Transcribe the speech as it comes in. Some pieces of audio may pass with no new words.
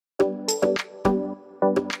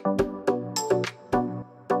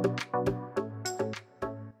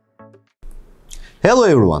Hello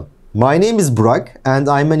everyone, my name is Burak and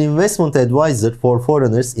I'm an investment advisor for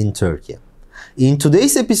foreigners in Turkey. In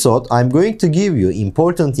today's episode, I'm going to give you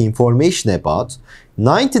important information about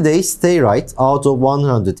 90 days stay right out of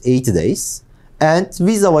 180 days and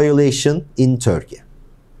visa violation in Turkey.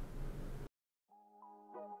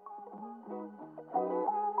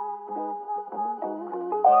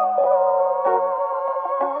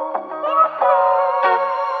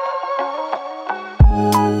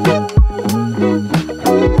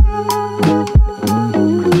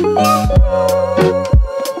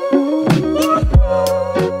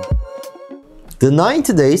 The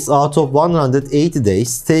 90 days out of 180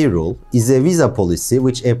 days stay rule is a visa policy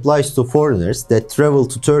which applies to foreigners that travel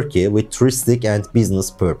to Turkey with touristic and business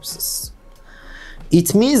purposes.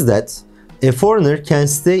 It means that a foreigner can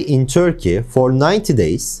stay in Turkey for 90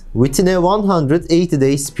 days within a 180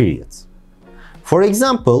 days period. For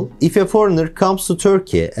example, if a foreigner comes to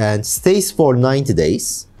Turkey and stays for 90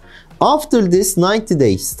 days, after this 90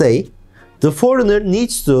 day stay, the foreigner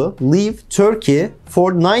needs to leave Turkey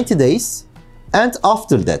for 90 days and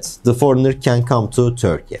after that the foreigner can come to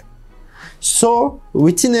Turkey. So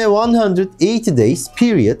within a 180 days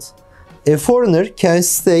period, a foreigner can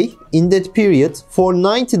stay in that period for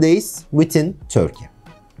 90 days within Turkey.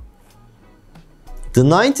 The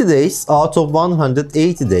 90 days out of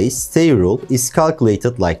 180 days stay rule is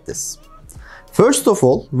calculated like this. First of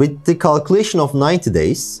all, with the calculation of 90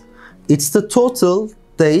 days, it's the total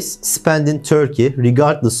days spent in Turkey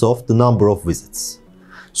regardless of the number of visits.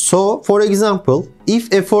 So, for example, if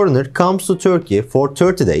a foreigner comes to Turkey for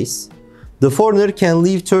 30 days, the foreigner can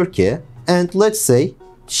leave Turkey and let's say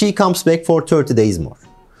she comes back for 30 days more.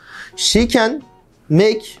 She can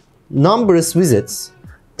make numerous visits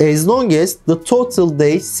as long as the total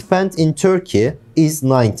days spent in Turkey is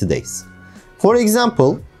 90 days. For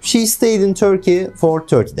example, she stayed in Turkey for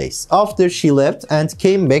 30 days. After she left and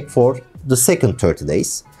came back for the second 30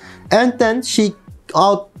 days, and then she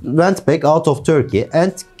went back out of Turkey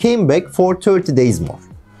and came back for 30 days more.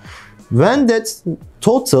 When that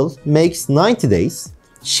total makes 90 days,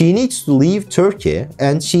 she needs to leave Turkey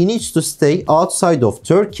and she needs to stay outside of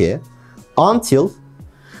Turkey until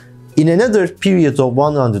in another period of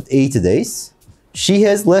 180 days, she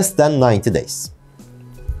has less than 90 days.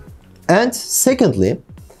 And secondly,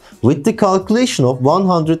 with the calculation of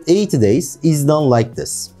 180 days is done like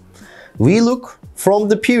this. We look from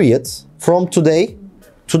the period from today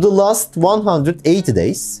to the last 180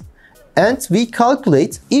 days and we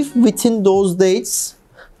calculate if within those dates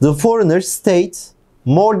the foreigner stayed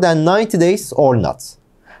more than 90 days or not.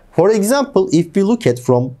 For example, if we look at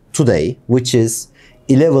from today, which is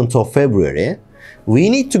 11th of February, we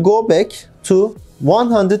need to go back to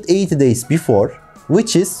 180 days before,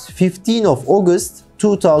 which is 15th of August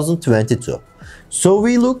 2022. So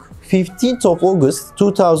we look 15th of August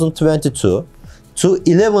 2022 to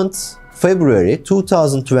 11th February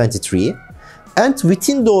 2023, and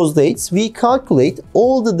within those dates we calculate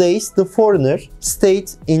all the days the foreigner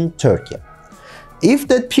stayed in Turkey. If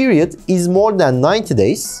that period is more than 90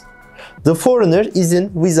 days, the foreigner is in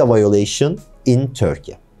visa violation in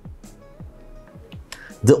Turkey.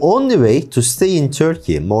 The only way to stay in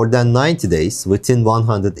Turkey more than 90 days within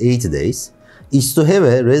 180 days is to have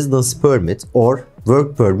a residence permit or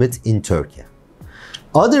work permit in Turkey.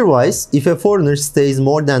 Otherwise, if a foreigner stays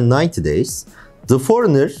more than 90 days, the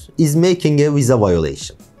foreigner is making a visa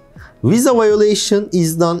violation. Visa violation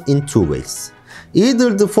is done in two ways.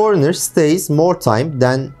 Either the foreigner stays more time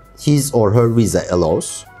than his or her visa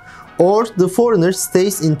allows, or the foreigner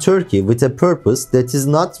stays in Turkey with a purpose that is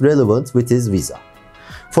not relevant with his visa.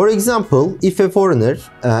 For example, if a foreigner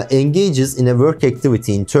engages in a work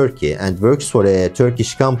activity in Turkey and works for a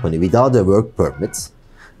Turkish company without a work permit,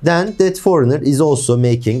 then that foreigner is also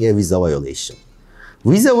making a visa violation.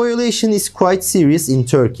 Visa violation is quite serious in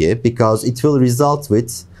Turkey because it will result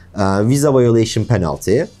with visa violation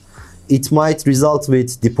penalty. It might result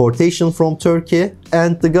with deportation from Turkey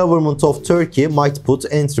and the government of Turkey might put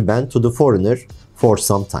entry ban to the foreigner for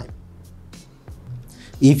some time.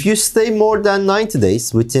 If you stay more than 90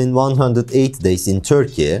 days within 180 days in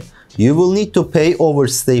Turkey, you will need to pay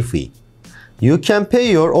overstay fee. You can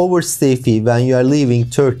pay your overstay fee when you are leaving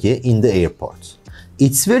Turkey in the airport.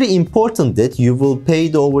 It's very important that you will pay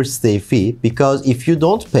the overstay fee because if you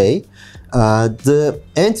don't pay, the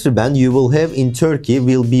entry ban you will have in Turkey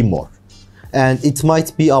will be more. And it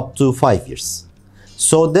might be up to 5 years.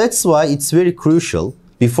 So that's why it's very crucial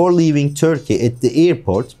before leaving Turkey at the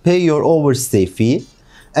airport, pay your overstay fee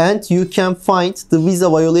and you can find the visa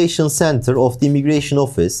violation center of the immigration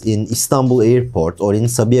office in Istanbul airport or in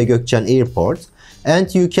Sabiha Gökçen airport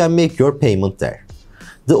and you can make your payment there.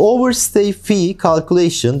 The overstay fee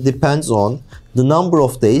calculation depends on the number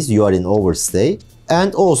of days you are in overstay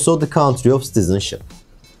and also the country of citizenship.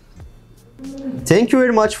 Thank you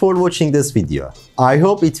very much for watching this video. I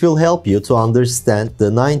hope it will help you to understand the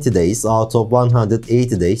 90 days out of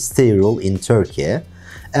 180 days stay rule in Turkey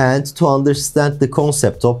and to understand the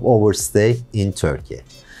concept of overstay in Turkey.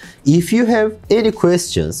 If you have any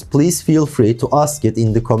questions, please feel free to ask it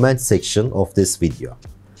in the comment section of this video.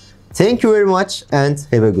 Thank you very much and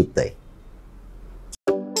have a good day.